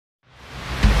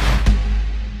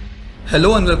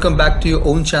Hello and welcome back to your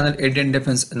own channel Indian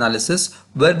Defense Analysis,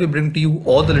 where we bring to you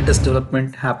all the latest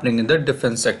development happening in the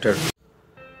defense sector.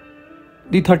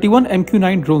 The 31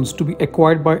 MQ-9 drones to be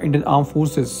acquired by Indian Armed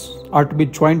Forces are to be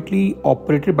jointly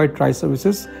operated by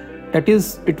tri-services, that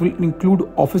is, it will include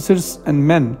officers and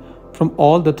men from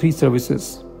all the three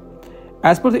services.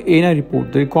 As per the ANI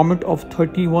report, the requirement of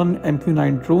 31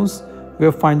 MQ-9 drones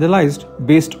were finalized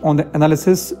based on the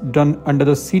analysis done under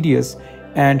the CDS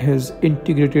and his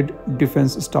integrated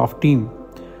defense staff team.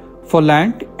 For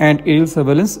land and aerial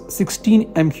surveillance,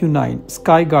 16 MQ-9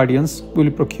 Sky Guardians will be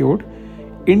procured.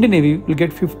 Indian Navy will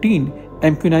get 15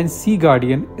 MQ-9 Sea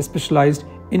Guardian specialized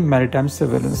in maritime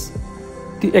surveillance.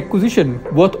 The acquisition,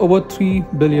 worth over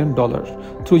 $3 billion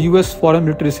through US foreign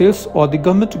military sales or the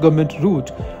government-to-government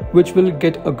route, which will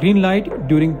get a green light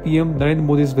during PM Narendra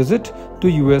Modi's visit to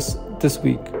US this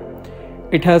week.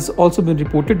 It has also been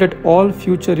reported that all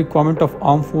future requirement of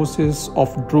armed forces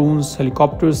of drones,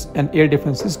 helicopters and air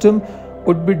defense system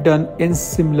would be done in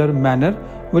similar manner,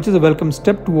 which is a welcome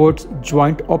step towards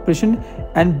joint operation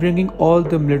and bringing all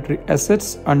the military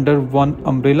assets under one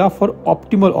umbrella for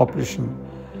optimal operation.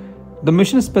 The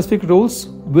mission-specific roles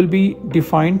will be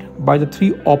defined by the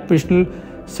three operational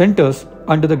centers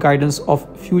under the guidance of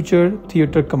future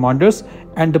theatre commanders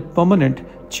and the permanent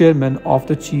chairman of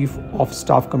the Chief of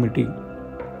Staff Committee.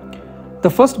 The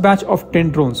first batch of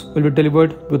 10 drones will be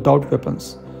delivered without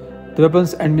weapons. The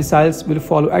weapons and missiles will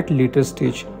follow at later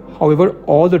stage. However,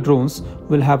 all the drones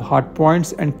will have hard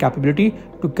points and capability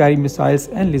to carry missiles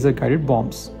and laser-guided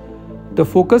bombs. The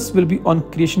focus will be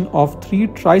on creation of 3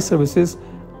 tri-services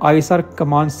ISR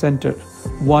command center,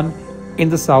 1 in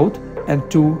the south and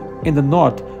 2 in the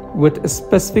north, with a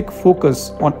specific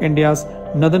focus on India's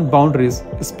northern boundaries,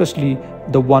 especially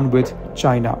the one with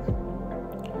China.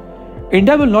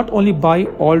 India will not only buy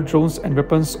all drones and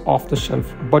weapons off the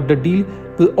shelf, but the deal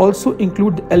will also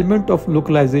include the element of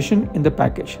localization in the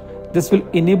package. This will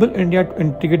enable India to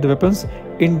integrate the weapons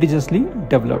indigenously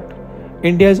developed.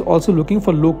 India is also looking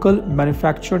for local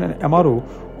manufactured and MRO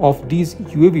of these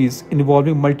UAVs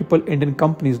involving multiple Indian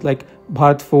companies like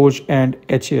Bharat Forge and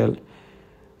HAL.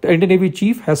 The Indian Navy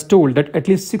chief has told that at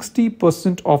least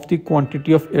 60% of the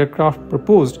quantity of aircraft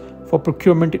proposed for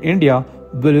procurement in India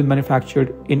will be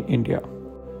manufactured in India.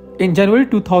 In January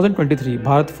 2023,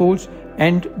 Bharat Forge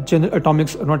and General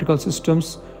Atomics Aeronautical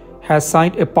Systems has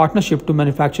signed a partnership to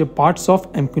manufacture parts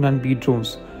of MQ-9B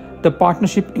drones. The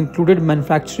partnership included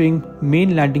manufacturing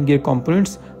main landing gear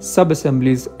components,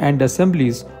 sub-assemblies and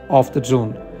assemblies of the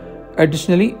drone.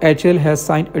 Additionally, HAL has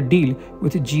signed a deal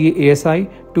with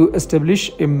GAASI to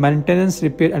establish a maintenance,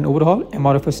 repair and overhaul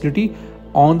MRO facility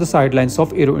on the sidelines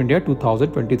of Aero India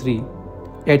 2023.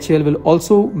 HAL will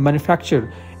also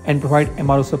manufacture and provide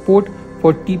MRO support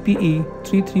for TPE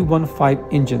 3315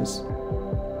 engines.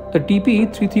 The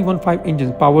TPE 3315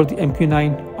 engines power the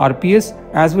MQ-9 RPAs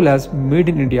as well as made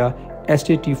in India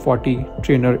ST-40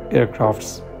 trainer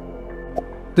aircrafts.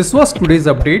 This was today's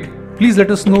update. Please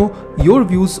let us know your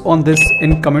views on this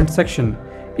in comment section.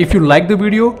 If you like the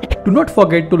video, do not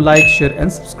forget to like, share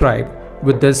and subscribe.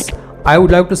 With this, I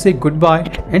would like to say goodbye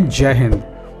and Jai Hind.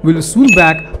 We'll soon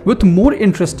back with more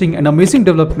interesting and amazing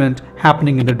development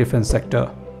happening in the defense sector.